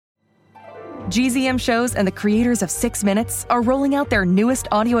GZM Shows and the creators of 6 Minutes are rolling out their newest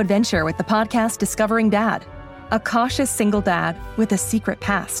audio adventure with the podcast Discovering Dad. A cautious single dad with a secret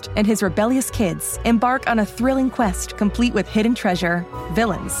past and his rebellious kids embark on a thrilling quest complete with hidden treasure,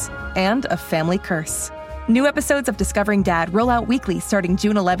 villains, and a family curse. New episodes of Discovering Dad roll out weekly starting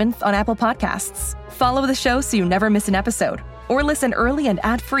June 11th on Apple Podcasts. Follow the show so you never miss an episode, or listen early and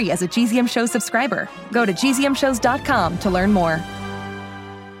ad-free as a GZM Shows subscriber. Go to gzmshows.com to learn more.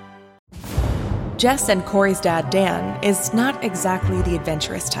 Jess and Corey's dad, Dan, is not exactly the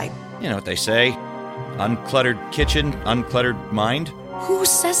adventurous type. You know what they say, uncluttered kitchen, uncluttered mind. Who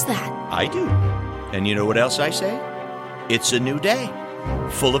says that? I do. And you know what else I say? It's a new day,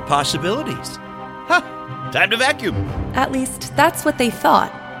 full of possibilities. Time to vacuum. At least that's what they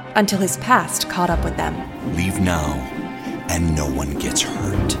thought, until his past caught up with them. Leave now, and no one gets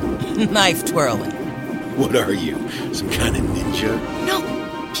hurt. Knife twirling. What are you, some kind of ninja? No,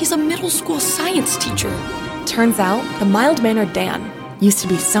 he's a middle school science teacher. Turns out, the mild-mannered Dan used to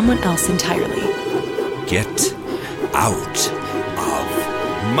be someone else entirely. Get out of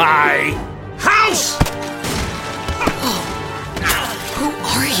my house! Who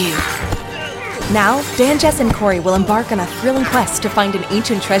are you? Now, Dan, Jess, and Corey will embark on a thrilling quest to find an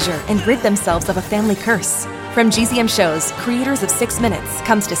ancient treasure and rid themselves of a family curse. From GZM Shows, creators of 6 Minutes,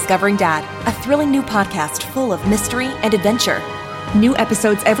 comes Discovering Dad, a thrilling new podcast full of mystery and adventure. New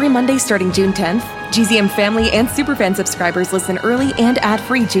episodes every Monday starting June 10th. GZM Family and Superfan subscribers listen early and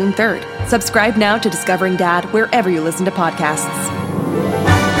ad-free June 3rd. Subscribe now to Discovering Dad wherever you listen to podcasts.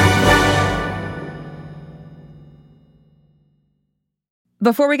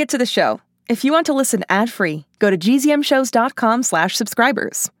 Before we get to the show, if you want to listen ad-free, go to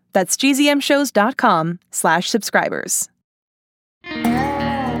gzmshows.com/subscribers. That's gzmshows.com/subscribers.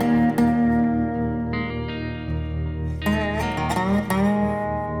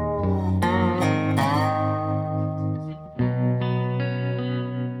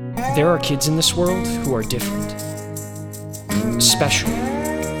 There are kids in this world who are different. Special.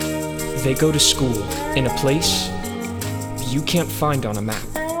 They go to school in a place you can't find on a map.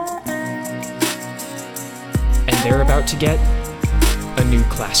 And they're about to get a new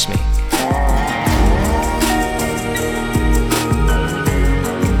classmate.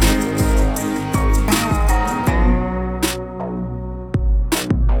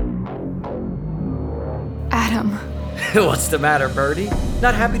 Adam. What's the matter, Birdie?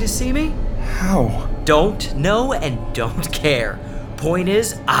 Not happy to see me? How? Don't know and don't care. Point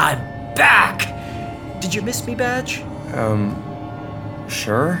is, I'm back! Did you miss me, Badge?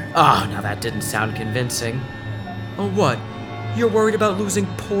 Sure? Oh, now that didn't sound convincing. Oh, what? You're worried about losing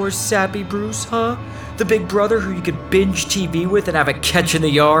poor sappy Bruce, huh? The big brother who you could binge TV with and have a catch in the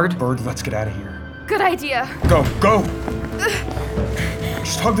yard? Bird, let's get out of here. Good idea. Go!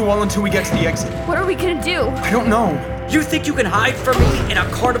 Just hug the wall until we get to the exit. What are we gonna do? I don't know. You think you can hide from me in a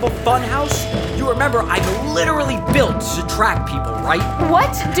carnival funhouse? You remember I'm literally built to track people, right?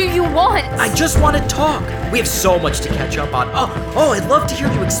 What do you want? I just want to talk. We have so much to catch up on. Oh, I'd love to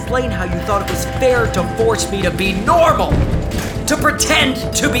hear you explain how you thought it was fair to force me to be normal. To pretend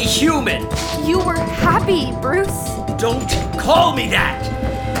to be human. You were happy, Bruce. Don't call me that.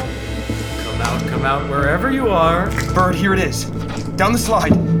 Come out wherever you are. Bird, here it is. Down the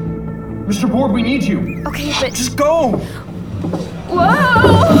slide. Mr. Board, we need you. Okay, but... Just go!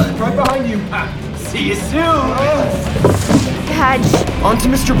 Whoa! Right behind you. See you soon. Badge. On to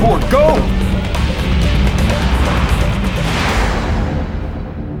Mr. Board, go!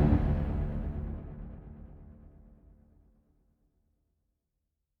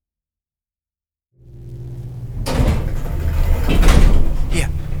 Here,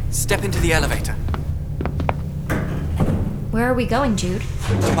 step into the elevator. Where are we going, Jude?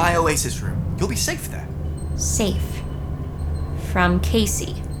 To my Oasis room. You'll be safe there. Safe. From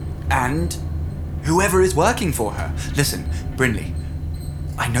Casey. And whoever is working for her. Listen, Brinley,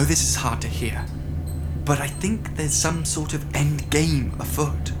 I know this is hard to hear, but I think there's some sort of end game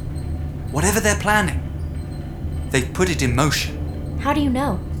afoot. Whatever they're planning, they've put it in motion. How do you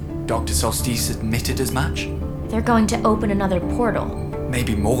know? Dr. Solstice admitted as much. They're going to open another portal.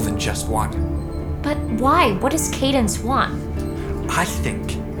 Maybe more than just one. But why? What does Cadence want? I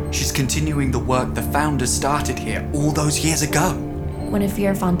think she's continuing the work the founders started here all those years ago.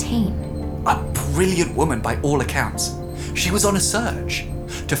 Guinevere Fontaine. A brilliant woman by all accounts. She was on a search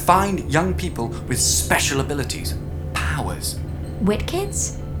to find young people with special abilities, powers. Wit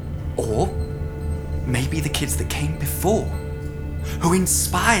kids? Or maybe the kids that came before, who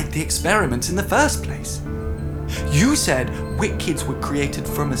inspired the experiments in the first place. You said wit kids were created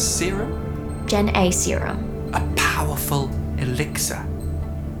from a serum? Gen A serum. A powerful elixir.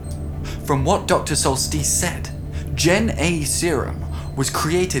 From what Dr. Solstice said, Gen A serum was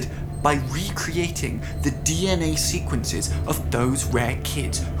created by recreating the DNA sequences of those rare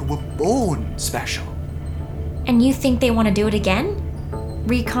kids who were born special. And you think they want to do it again?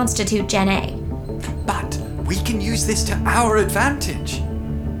 Reconstitute Gen A. But we can use this to our advantage.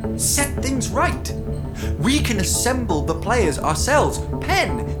 Set things right. We can assemble the players ourselves.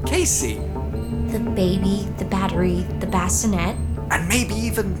 Penn, Casey. The baby, the battery, the bassinet. And maybe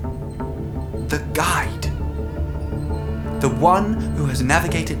even the guide. The one who has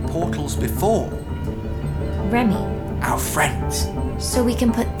navigated portals before. Remy. Our friends. So we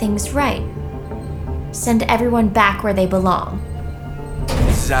can put things right. Send everyone back where they belong.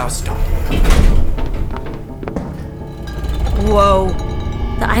 This is our stop. Whoa.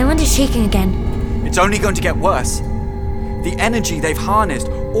 The island is shaking again. It's only going to get worse. The energy they've harnessed,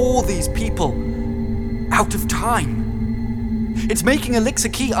 all these people, out of time. It's making Elixir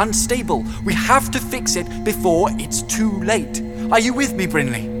Key unstable. We have to fix it before it's too late. Are you with me,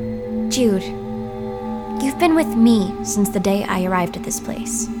 Brinley? Jude, you've been with me since the day I arrived at this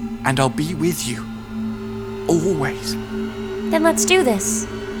place. And I'll be with you. Always. Then let's do this.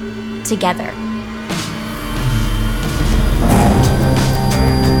 Together.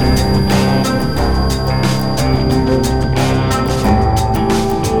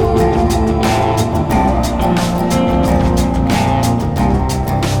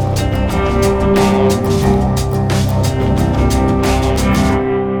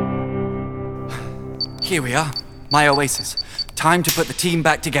 Here we are, my Oasis. Time to put the team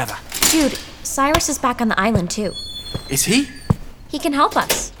back together. Jude, Cyrus is back on the island too. Is he? He can help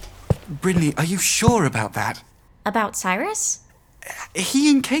us. Brinley, are you sure about that? About Cyrus?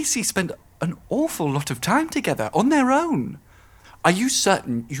 He and Casey spent an awful lot of time together on their own. Are you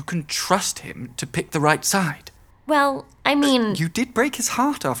certain you can trust him to pick the right side? Well, I mean... You did break his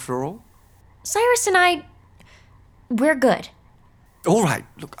heart after all. Cyrus and I... we're good. All right,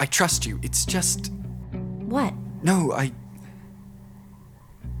 look, I trust you. It's just... What? No,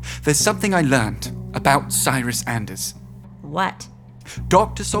 There's something I learned about Cyrus Anders. What?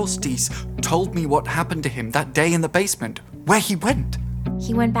 Dr. Solstice told me what happened to him that day in the basement, where he went.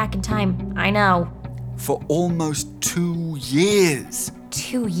 He went back in time, I know. For almost 2 years.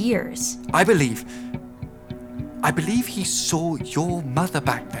 2 years? I believe he saw your mother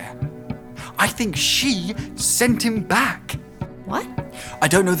back there. I think she sent him back. What? I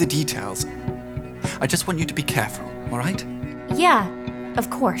don't know the details. I just want you to be careful, all right? Yeah, of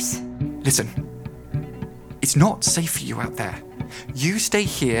course. Listen, it's not safe for you out there. You stay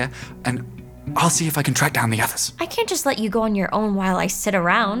here, and I'll see if I can track down the others. I can't just let you go on your own while I sit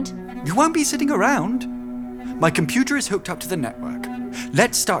around. You won't be sitting around. My computer is hooked up to the network.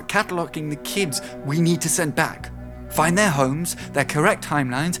 Let's start cataloging the kids we need to send back. Find their homes, their correct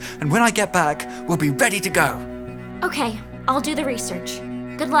timelines, and when I get back, we'll be ready to go. Okay, I'll do the research.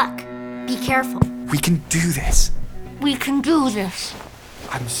 Good luck. Be careful. We can do this. We can do this.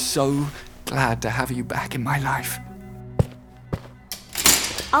 I'm so glad to have you back in my life.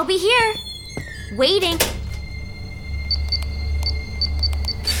 I'll be here. Waiting.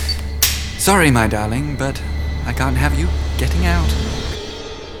 Sorry, my darling, but I can't have you getting out.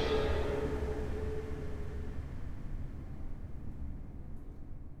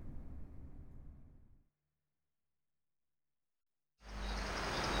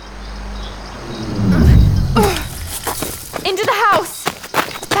 Into the house!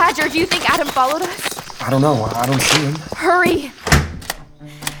 Badger, do you think Adam followed us? I don't know. I don't see him. Hurry!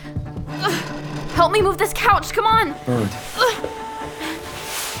 Help me move this couch, come on! Bird.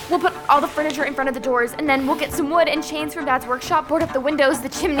 We'll put all the furniture in front of the doors, and then we'll get some wood and chains from Dad's workshop, board up the windows, the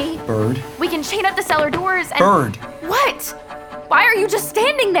chimney. Bird. We can chain up the cellar doors and... Bird! What? Why are you just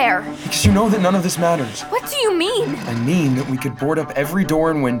standing there? Because you know that none of this matters. What do you mean? I mean that we could board up every door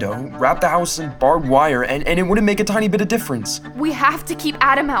and window, wrap the house in barbed wire, and it wouldn't make a tiny bit of difference. We have to keep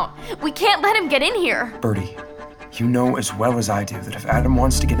Adam out. We can't let him get in here. Birdie, you know as well as I do that if Adam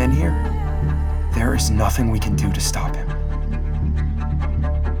wants to get in here, there is nothing we can do to stop him.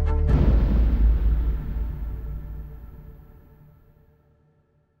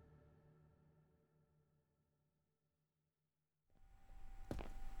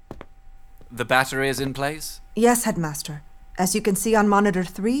 The battery is in place? Yes, Headmaster. As you can see on Monitor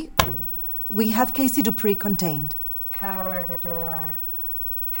 3, we have Casey Dupree contained. Power the door.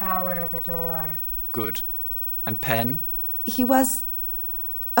 Power the door. Good. And Penn? He was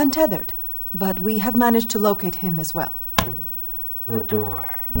untethered, but we have managed to locate him as well. The door.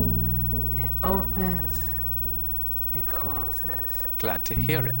 It opens. It closes. Glad to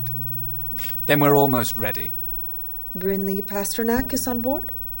hear it. Then we're almost ready. Brinley Pasternak is on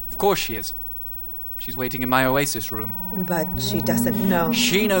board? Of course she is. She's waiting in my Oasis room. But she doesn't know.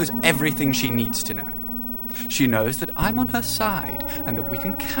 She knows everything she needs to know. She knows that I'm on her side and that we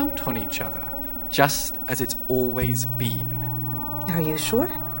can count on each other, just as it's always been. Are you sure?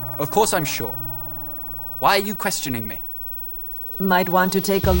 Of course I'm sure. Why are you questioning me? Might want to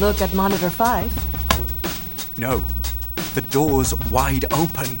take a look at Monitor 5. No. The door's wide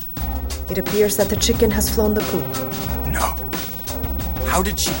open. It appears that the chicken has flown the coop. No. How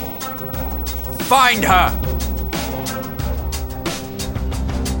did she... Find her!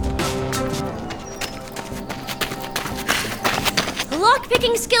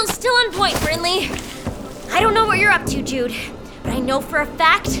 Lock-picking skills still on point, Brinley. I don't know what you're up to, Jude, but I know for a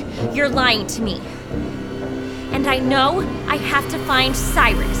fact you're lying to me. And I know I have to find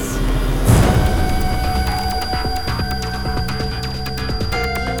Cyrus.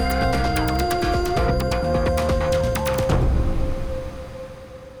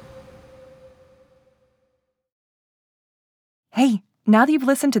 Hey, now that you've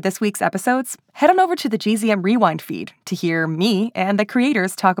listened to this week's episodes, head on over to the GZM Rewind feed to hear me and the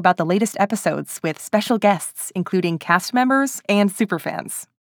creators talk about the latest episodes with special guests, including cast members and superfans.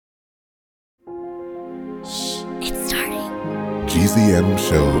 Shh, it's starting. GZM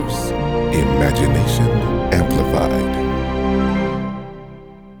shows Imagination Amplified.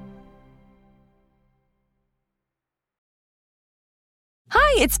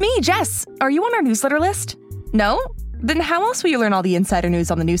 Hi, it's me, Jess. Are you on our newsletter list? No? Then how else will you learn all the insider news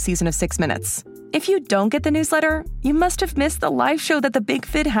on the new season of 6 Minutes? If you don't get the newsletter, you must have missed the live show that the Big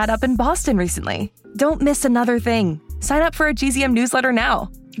Fid had up in Boston recently. Don't miss another thing. Sign up for a GZM newsletter now.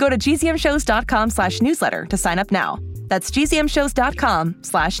 Go to gzmshows.com/newsletter to sign up now. That's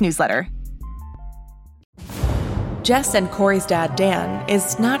gzmshows.com/newsletter. Jess and Corey's dad, Dan,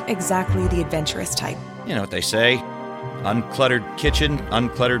 is not exactly the adventurous type. You know what they say. Uncluttered kitchen,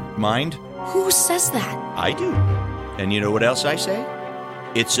 uncluttered mind. Who says that? I do. And you know what else I say?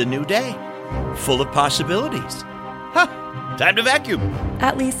 It's a new day, full of possibilities. Time to vacuum.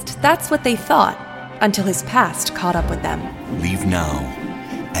 At least that's what they thought, until his past caught up with them. Leave now,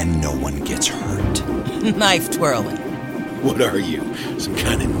 and no one gets hurt. Knife twirling. What are you, some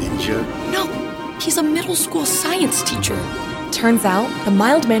kind of ninja? No, he's a middle school science teacher. Turns out, the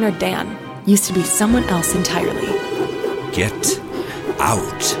mild-mannered Dan used to be someone else entirely. Get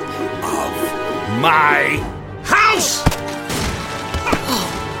out of my house!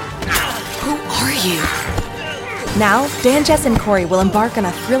 Who are you? Now, Dan, Jess, and Corey will embark on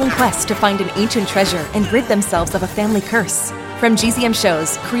a thrilling quest to find an ancient treasure and rid themselves of a family curse. From GZM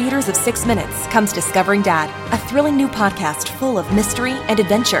Shows, creators of 6 Minutes, comes Discovering Dad, a thrilling new podcast full of mystery and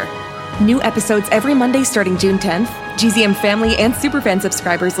adventure. New episodes every Monday starting June 10th. GZM family and superfan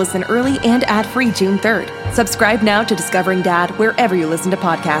subscribers listen early and ad-free June 3rd. Subscribe now to Discovering Dad wherever you listen to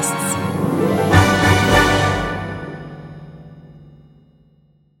podcasts.